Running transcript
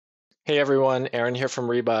Hey everyone, Aaron here from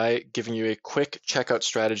Rebuy, giving you a quick checkout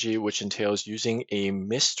strategy which entails using a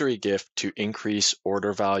mystery gift to increase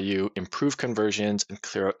order value, improve conversions, and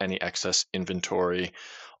clear out any excess inventory,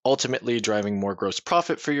 ultimately driving more gross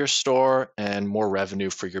profit for your store and more revenue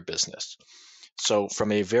for your business. So,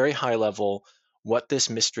 from a very high level, what this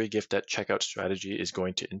mystery gift at checkout strategy is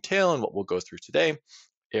going to entail and what we'll go through today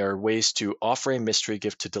are ways to offer a mystery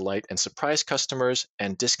gift to delight and surprise customers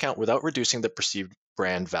and discount without reducing the perceived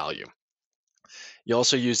brand value. You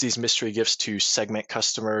also use these mystery gifts to segment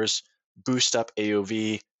customers, boost up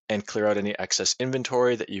AOV, and clear out any excess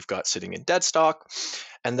inventory that you've got sitting in dead stock.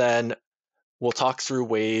 And then we'll talk through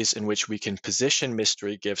ways in which we can position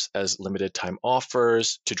mystery gifts as limited time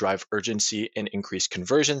offers to drive urgency and increase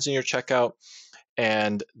conversions in your checkout.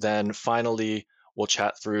 And then finally, we'll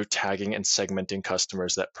chat through tagging and segmenting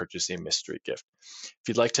customers that purchase a mystery gift. If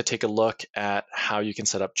you'd like to take a look at how you can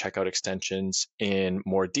set up checkout extensions in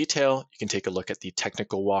more detail, you can take a look at the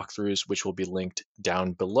technical walkthroughs, which will be linked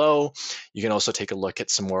down below. You can also take a look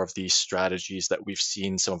at some more of the strategies that we've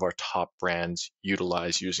seen some of our top brands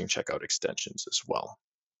utilize using checkout extensions as well.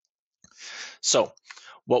 So,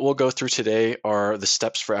 what we'll go through today are the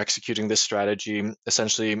steps for executing this strategy.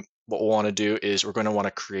 Essentially, what we'll want to do is we're going to want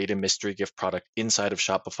to create a mystery gift product inside of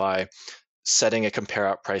Shopify, setting a compare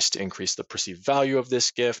out price to increase the perceived value of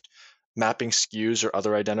this gift, mapping SKUs or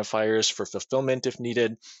other identifiers for fulfillment if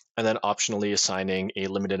needed, and then optionally assigning a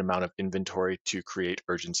limited amount of inventory to create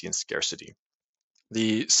urgency and scarcity.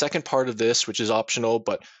 The second part of this, which is optional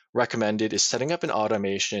but recommended, is setting up an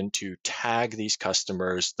automation to tag these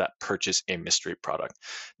customers that purchase a mystery product.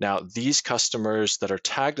 Now, these customers that are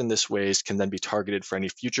tagged in this ways can then be targeted for any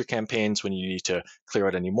future campaigns when you need to clear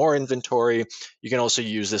out any more inventory. You can also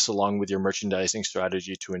use this along with your merchandising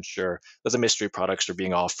strategy to ensure that the mystery products are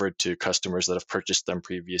being offered to customers that have purchased them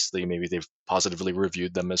previously. Maybe they've positively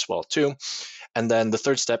reviewed them as well too. And then the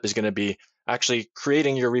third step is going to be actually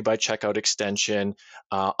creating your Rebuy checkout extension,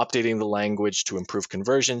 updating the language to improve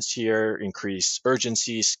conversions here, increase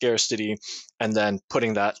urgency, scarcity, and then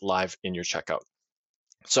putting that live in your checkout.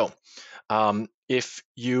 So if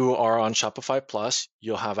you are on Shopify Plus,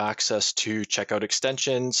 you'll have access to checkout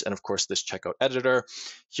extensions and of course this checkout editor.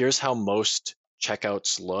 Here's how most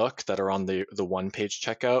checkouts look that are on the one-page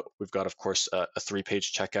checkout. We've got, of course, a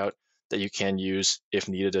three-page checkout that you can use if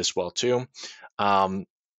needed as well too.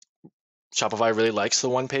 Shopify really likes the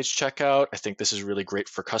one-page checkout. I think this is really great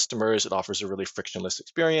for customers. It offers a really frictionless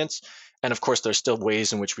experience. And of course, there's still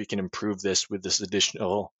ways in which we can improve this with this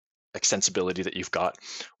additional extensibility that you've got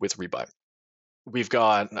with Rebuy. We've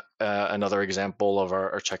got another example of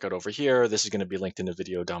our checkout over here. This is going to be linked in a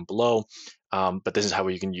video down below. But this is how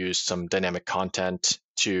you can use some dynamic content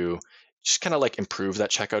to just kind of like improve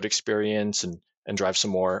that checkout experience and drive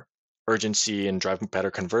some more urgency and drive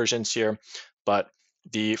better conversions here. But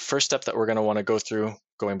the first step that we're going to want to go through,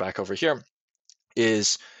 going back over here,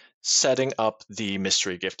 is setting up the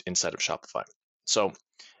mystery gift inside of Shopify. So if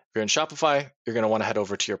you're in Shopify, you're going to want to head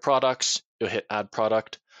over to your products. You'll hit add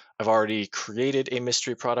product. I've already created a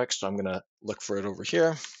mystery product, so I'm going to look for it over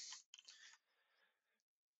here.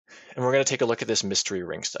 And we're going to take a look at this mystery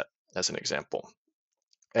ring set as an example.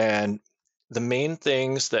 And the main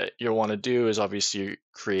things that you'll want to do is obviously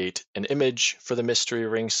create an image for the mystery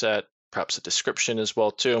ring set, perhaps a description as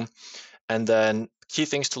well too. And then key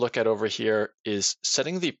things to look at over here is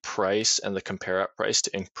setting the price and the compare at price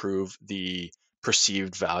to improve the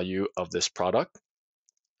perceived value of this product.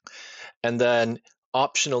 And then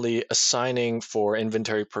optionally assigning for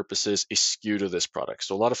inventory purposes a SKU to this product.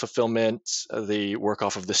 So a lot of fulfillment, they work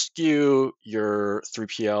off of the SKU. Your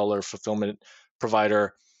 3PL or fulfillment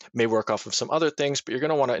provider may work off of some other things, but you're going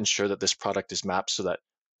to want to ensure that this product is mapped so that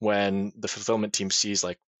when the fulfillment team sees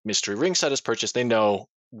like mystery ring set is purchased, they know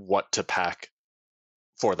what to pack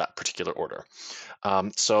for that particular order.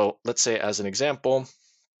 So let's say as an example,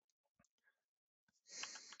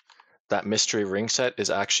 that mystery ring set is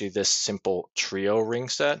actually this simple trio ring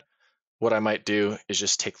set. What I might do is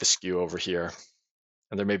just take the SKU over here,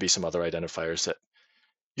 and there may be some other identifiers that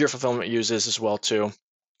your fulfillment uses as well too.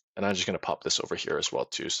 And I'm just going to pop this over here as well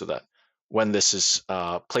too, so that when this is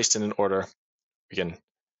placed in an order, we can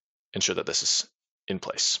ensure that this is in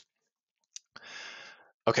place.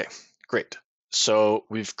 Okay, great. So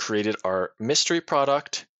we've created our mystery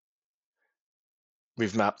product.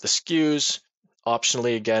 We've mapped the SKUs.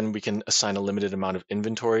 Optionally, again, we can assign a limited amount of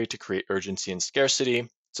inventory to create urgency and scarcity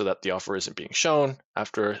so that the offer isn't being shown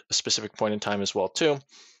after a specific point in time as well too.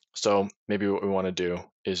 So maybe what we want to do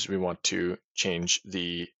is we want to change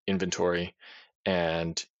the inventory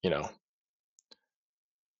and,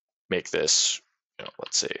 make this,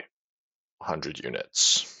 let's say 100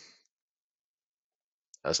 units.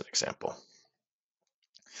 as an example.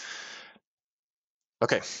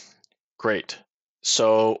 Okay, great.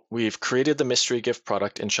 So we've created the mystery gift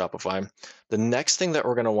product in Shopify. The next thing that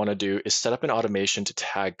we're going to want to do is set up an automation to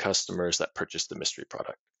tag customers that purchase the mystery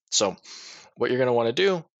product. So what you're going to want to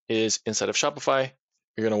do is inside of Shopify,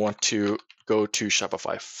 you're going to want to go to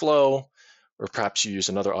Shopify Flow, or perhaps you use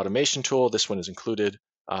another automation tool. This one is included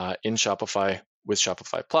in Shopify with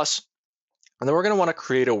Shopify Plus. And then we're going to want to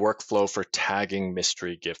create a workflow for tagging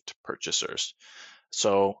mystery gift purchasers.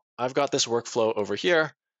 So I've got this workflow over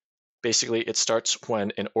here. Basically, it starts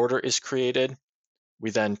when an order is created. We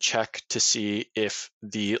then check to see if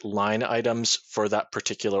the line items for that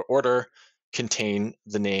particular order contain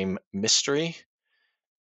the name mystery.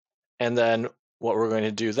 And then what we're going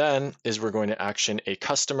to do then is we're going to action a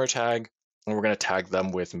customer tag, and we're going to tag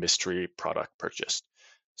them with mystery product purchased.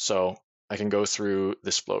 So I can go through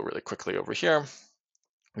this flow really quickly over here.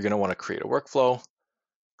 You're going to want to create a workflow,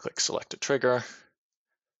 click select a trigger.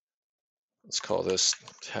 Let's call this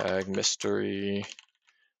tag mystery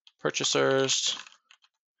purchasers.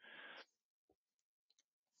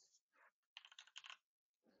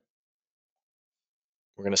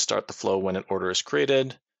 We're going to start the flow when an order is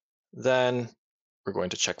created. Then we're going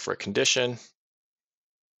to check for a condition,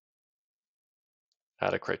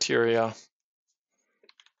 add a criteria.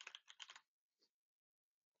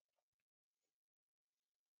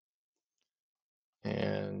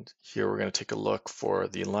 And here we're going to take a look for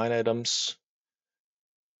the line items.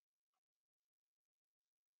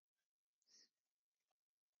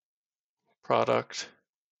 Product.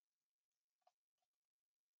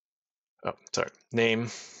 Oh, sorry,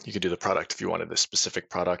 name. You could do the product if you wanted this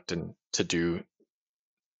specific product and to do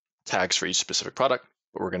tags for each specific product,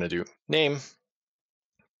 but we're going to do name,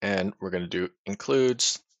 and we're going to do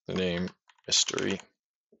includes the name mystery.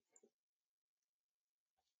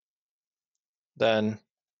 Then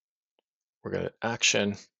we're going to action,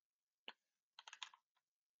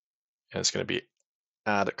 and it's going to be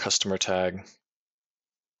add a customer tag,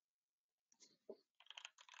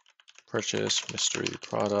 purchase mystery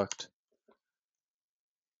product.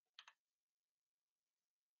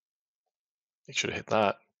 Make sure to hit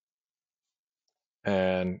that.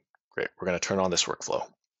 And great, we're going to turn on this workflow.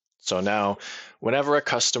 So now, whenever a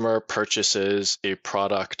customer purchases a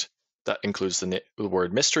product that includes the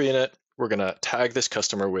word mystery in it, we're going to tag this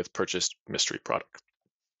customer with purchased mystery product.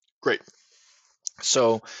 Great.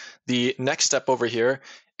 So the next step over here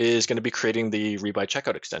is going to be creating the Rebuy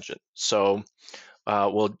checkout extension. So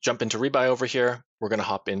we'll jump into Rebuy over here. We're going to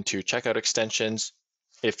hop into checkout extensions.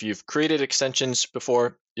 If you've created extensions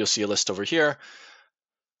before, you'll see a list over here.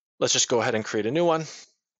 Let's just go ahead and create a new one.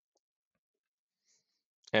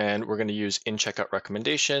 And we're going to use in checkout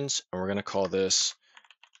recommendations, and we're going to call this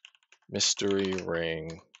mystery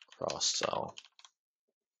ring cross sell.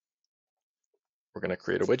 We're going to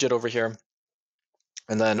create a widget over here.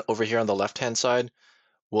 And then over here on the left-hand side,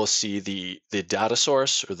 we'll see the data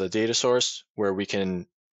source or the data source where we can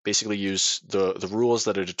basically use the rules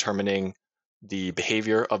that are determining the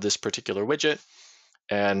behavior of this particular widget.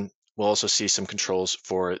 And we'll also see some controls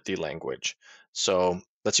for the language. So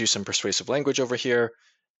let's use some persuasive language over here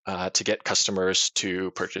to get customers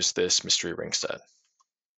to purchase this mystery ring set.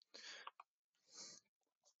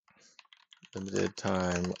 Limited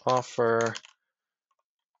time offer.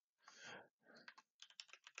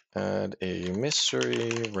 Add a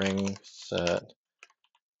mystery ring set.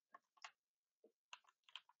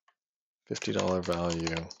 $50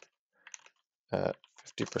 value at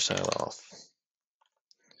 50% off.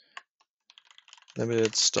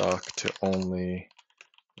 Limited stock to only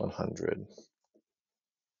 100.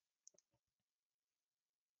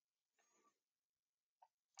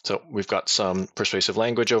 So we've got some persuasive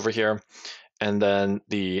language over here. And then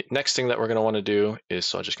the next thing that we're going to want to do is,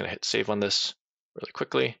 so I'm just going to hit save on this really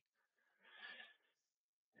quickly,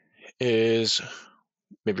 is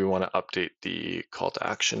maybe we want to update the call to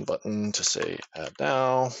action button to say add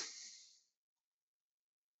now.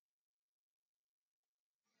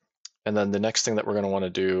 And then the next thing that we're going to want to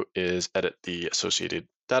do is edit the associated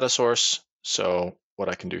data source. So what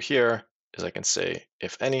I can do here is I can say,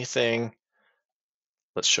 if anything,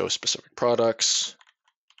 let's show specific products.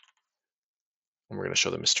 And we're going to show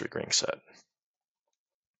the mystery ring set.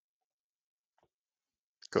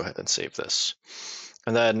 Go ahead and save this.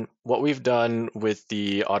 And then what we've done with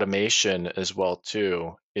the automation as well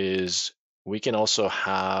too is we can also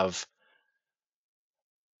have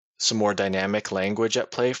some more dynamic language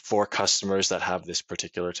at play for customers that have this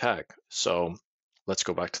particular tag. So let's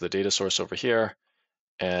go back to the data source over here,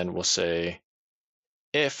 and we'll say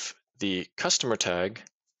if the customer tag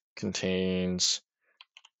contains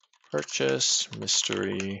purchase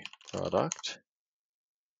mystery product.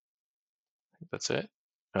 I think that's it.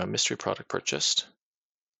 Mystery product purchased.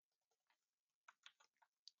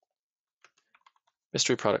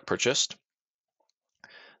 Mystery product purchased.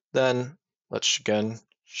 Then let's again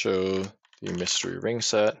show the mystery ring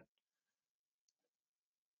set.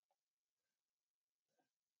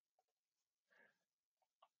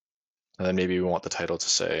 And then maybe we want the title to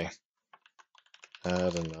say,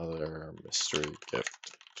 add another mystery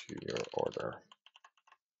gift to your order.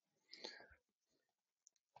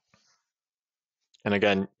 And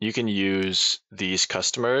again, you can use these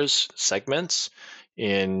customers segments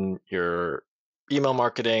in your email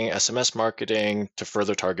marketing, SMS marketing to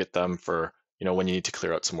further target them for, when you need to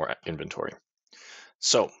clear out some more inventory.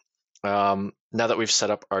 So now that we've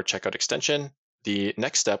set up our checkout extension, the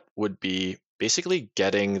next step would be basically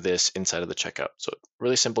getting this inside of the checkout. So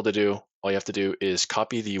really simple to do. All you have to do is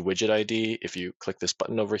copy the widget ID. If you click this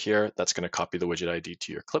button over here, that's going to copy the widget ID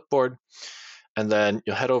to your clipboard. And then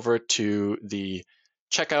you'll head over to the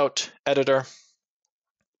checkout editor.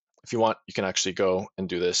 If you want, you can actually go and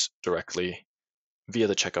do this directly via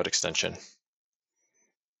the checkout extension.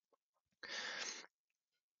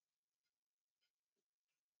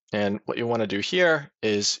 And what you want to do here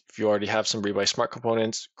is, if you already have some Rebuy Smart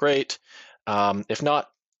components, great. If not,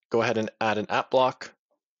 go ahead and add an app block,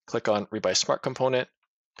 click on Rebuy Smart component,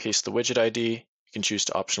 paste the widget ID. You can choose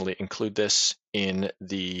to optionally include this in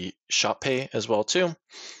the shop pay as well too.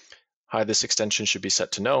 Hide this extension should be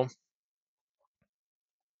set to no.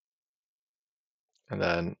 And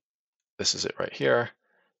then this is it right here.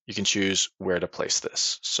 You can choose where to place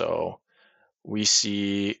this. So we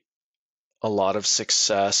see a lot of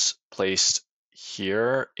success placed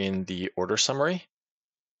here in the order summary.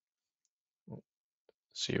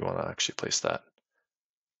 So you want to actually place that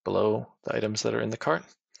below the items that are in the cart.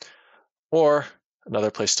 Or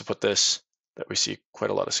another place to put this that we see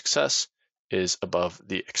quite a lot of success is above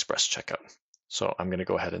the express checkout. So I'm going to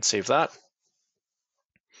go ahead and save that.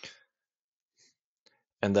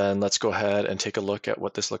 And then let's go ahead and take a look at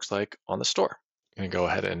what this looks like on the store. I'm going to go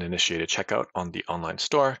ahead and initiate a checkout on the online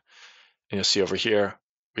store. And you'll see over here,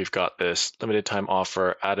 we've got this limited time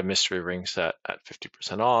offer, add a mystery ring set at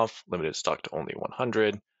 50% off, limited stock to only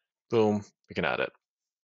 100. Boom, we can add it.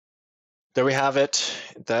 There we have it.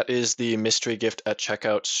 That is the mystery gift at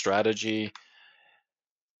checkout strategy.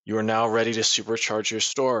 You are now ready to supercharge your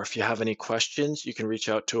store. If you have any questions, you can reach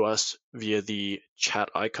out to us via the chat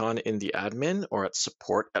icon in the admin or at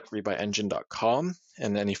support@rebuyengine.com.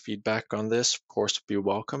 And any feedback on this, of course, would be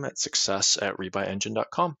welcome at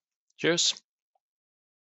success@rebuyengine.com. Cheers.